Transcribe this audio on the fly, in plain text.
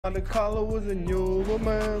The color was a new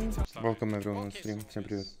woman. Welcome everyone on stream. Всем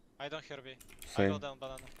привет. I don't hear B. Same. I go down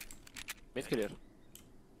banana. Mid clear.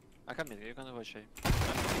 I come mid, you can watch A.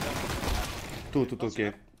 Two,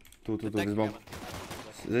 okay. Two, this bomb.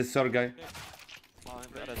 This is our guy. Oh,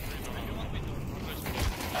 I'm dead.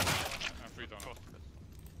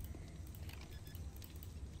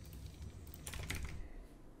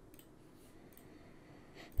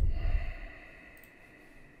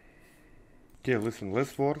 Okay, listen,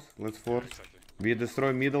 let's force. We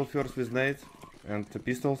destroy middle first with nades and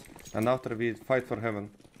pistols, and after we fight for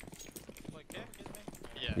heaven.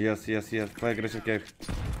 Yeah. Yes. Play aggressive cave.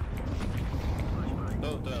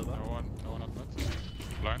 No one up mid.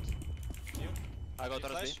 Blind. I got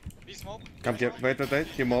Flash. B smoke. Come cave. Wait.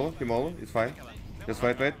 Himolo. It's fine. Just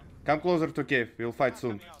wait. Come closer to cave. We'll fight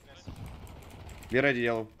soon. Be ready,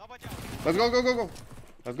 yellow. Let's go.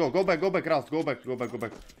 Let's go. Go back, Ralph. Go back.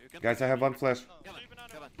 Guys, I have one flash.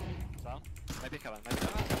 Down. Maybe Kevin.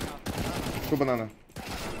 Two banana.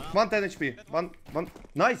 1 10 HP. One.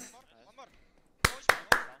 Nice! One more.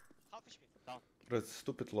 Half HP. Red,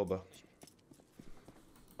 stupid Loba.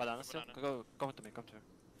 Banana still. Come to me.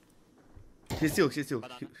 He's still.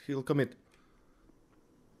 He'll commit.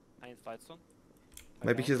 I need fight soon.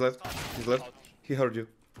 Maybe he's left. He heard you.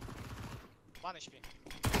 1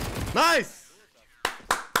 HP. Nice!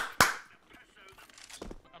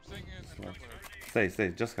 I'm staying in. Stay.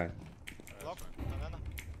 Just hide. Lock. Banana.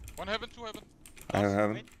 One heaven, two heaven. I have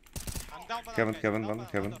heaven. I'm down banana. Heaven, Down one, banana.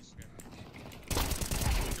 heaven.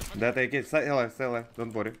 That AK. Stay alive.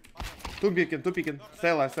 Don't worry. Two peeking. Stay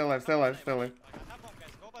alive. Last bomb, guys. Go banana.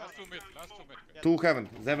 Last two mid. Yeah. Two heaven.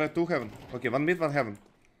 There were two heaven. Okay, one mid, one heaven.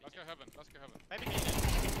 Let's go heaven. Maybe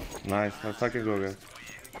he Nice. Let's fucking go, guys.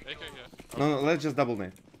 AK here. No, let's just double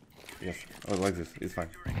nade. Yes. Oh, like this. It's fine.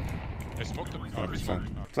 I smoked them. It's fine.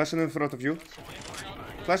 Flashing in front of you.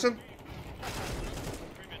 Flashing.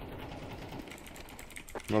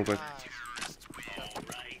 Well played.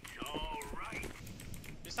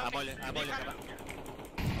 I'm only Kevin.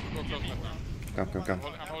 Go close left now. Come.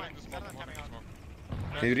 I'm holding the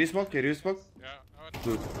smoke. Can you resmoke? Yeah.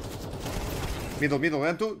 Good. Middle.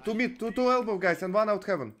 And two mid. Two elbow, guys, and one out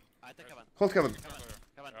heaven. I take Kevin. Hold heaven.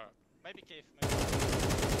 Kevin. Maybe cave.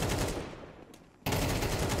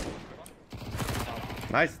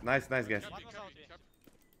 Nice, guys. One was out here.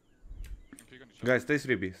 Guys, stay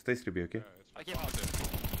 3B, okay? I keep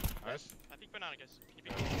Nice. I think banana, guys.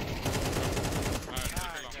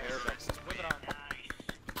 Good round.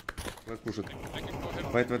 Let's push it. I can go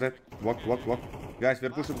heaven. Wait. Walk. Guys, we're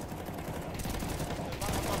pushing.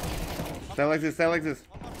 Stay like this.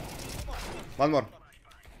 One more.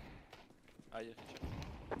 I just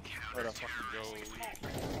Where the fucking go?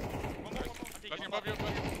 Flashing above you.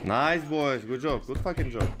 Nice, boys. Good job. Good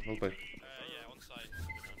fucking job. Well played. Yeah, on side.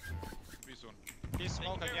 Be soon. He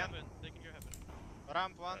smoke again.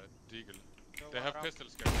 Ramp one. Deagle. Go They have ramp.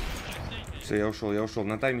 pistols, guys. Все, я ушел.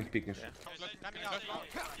 На тайминг пикнешь. Coming out.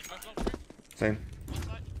 Same. One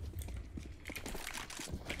side.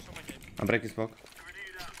 I'm breaking smoke.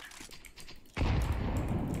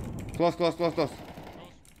 Close. Close. In the front. Nice.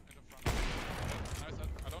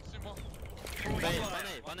 I don't see more.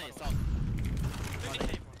 One A, south.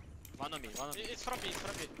 One on me. It's from B.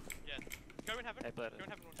 Yeah. Go in heaven. Hey, player. Go in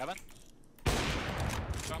heaven. Kevin?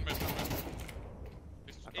 Down mid.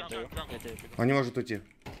 Jungle. Он не может уйти.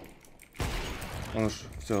 Он уж...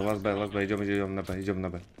 Все, last Б. Идем на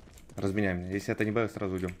Б. Разменяем меня. Если это не Б,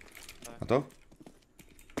 сразу уйдем. Готов?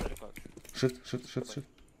 Shift.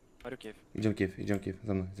 Are you cave? Идем кейв.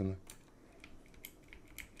 За мной.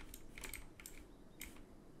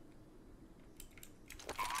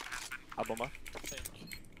 А бомба?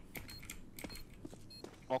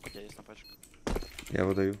 Мок у тебя есть на пачку. Я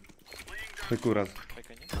его даю. Фейкую раз.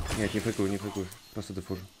 Фейкани. Нет, не фейкую. Просто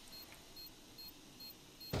дефужу.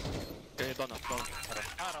 Донат.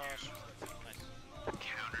 Хорош.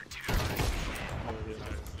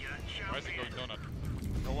 Why is he going donut?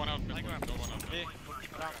 No one out mid. No one out B. mid.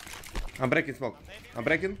 Ramp. I'm breaking smoke. I'm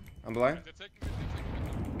blind. They're taking.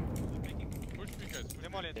 Push me, guys.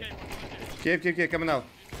 Demolid. Cave coming out.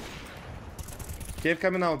 Cave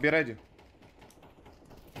coming out, be ready.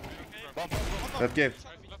 That cave.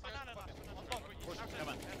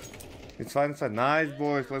 It's fine. Nice,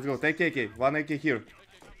 boys, let's go. Take AK. One AK here.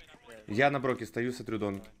 Я на броке стою, смотрю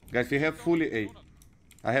донат. Guys, we have fully A.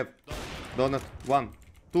 I have donut. 1,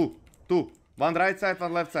 2. One right side,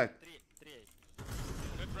 one left side.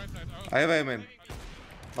 I have A man.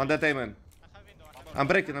 One that A man. I'm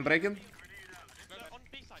breaking. On B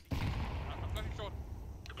side. I'm flashing short.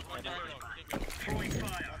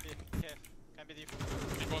 Cave. Can be deep.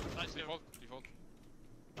 Default.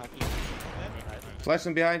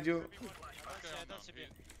 Flashing behind you. I don't see B.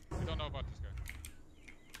 We don't know about this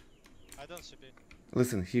guy. I don't see B.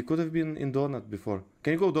 Listen, he could have been in donut before.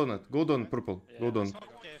 Can you go donut? Go donut, purple. Go donut.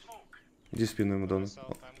 Smoke cave. Иди спину ему donut. So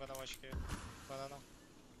I'm gonna watch cave. Banana.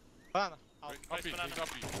 Banana. Out. Up B, he's up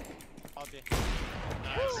B. Out B.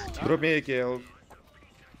 Drop me AK. AK.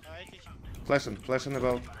 Flashing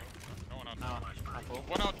above. No one out. No, I'm full.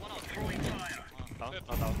 One out, one out. Down, Dead.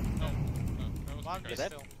 not down. No, that was One the B guy.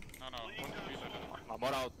 dead? still. No, one B dead.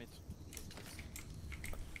 More out mid.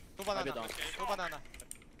 Two banana. down. Two banana.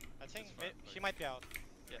 I think he might be out.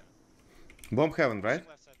 Bomb heaven, right?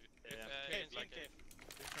 Left side. Yeah. Cave, Like cave.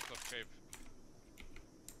 Difference of cave.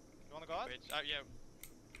 You wanna go out? Yeah.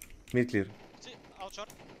 Mid clear. See, out short.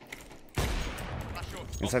 Flash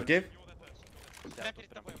short. Inside cave? Прям перед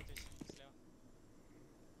тобой вот здесь. Слева.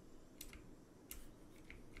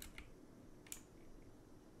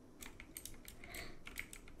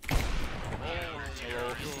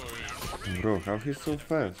 Bro, how he's so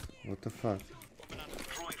fast? What the fuck?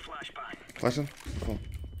 Flashing? Full.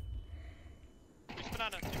 Use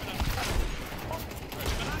banana.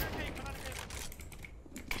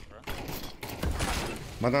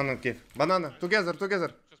 Banana cave. Banana cave. Banana. Together.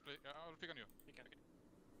 Just play. I'll pick on you.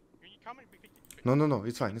 You coming? No.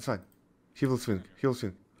 It's fine. He will swing. Go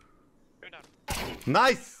down.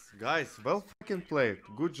 Nice! Guys, well fucking played.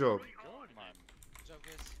 Good job. Good man. Good job,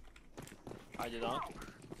 guys. I did down.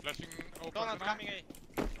 Flashing open. Donut now. coming A.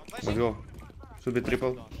 I'm Let's flashing. go. Should be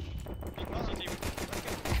triple. Big donut.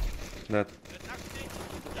 Dead.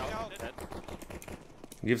 Down. Dead.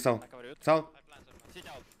 Give sound. I cover you. Sound. I planted. Sit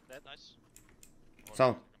out. Dead. Nice.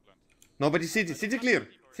 Sound. Nobody city. City clear.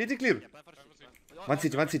 City clear. Yeah, plan for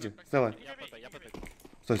shit. One city. Stay alive. Я ПП.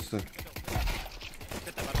 Стой.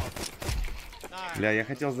 ПТ, one out. Nice. Бля, я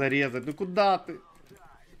хотел зарезать. Ну куда ты?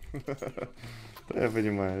 Я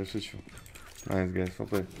понимаю, я шучу. Nice, guys. Well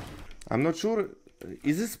played. I'm not sure.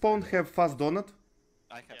 Is this spawn have fast donut?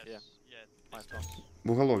 I have, yeah. Yeah. My spawn.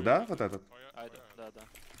 В уголок, да? Вот этот? Да.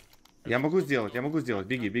 Я могу сделать. Беги.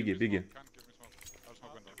 Can't give me smoke. I'll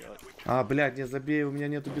smoke window. А, блядь, не забей, у меня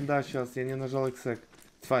нету бинда сейчас. Я не нажал exec.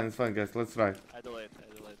 It's fine, guys. Let's try. I delayed.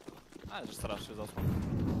 I just rush without smoke.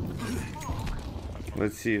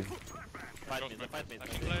 Let's see. Fight me.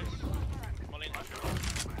 Touching close. Molly.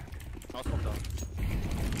 No smoke down.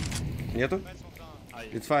 Нету? Bad smoke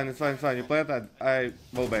down. It's fine. You play that, I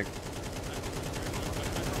will back.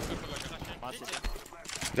 One city.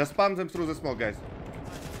 Just spam them through the smoke, guys.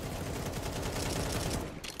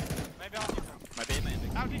 Maybe out. My B main.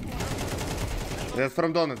 Out. That's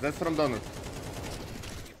from donut.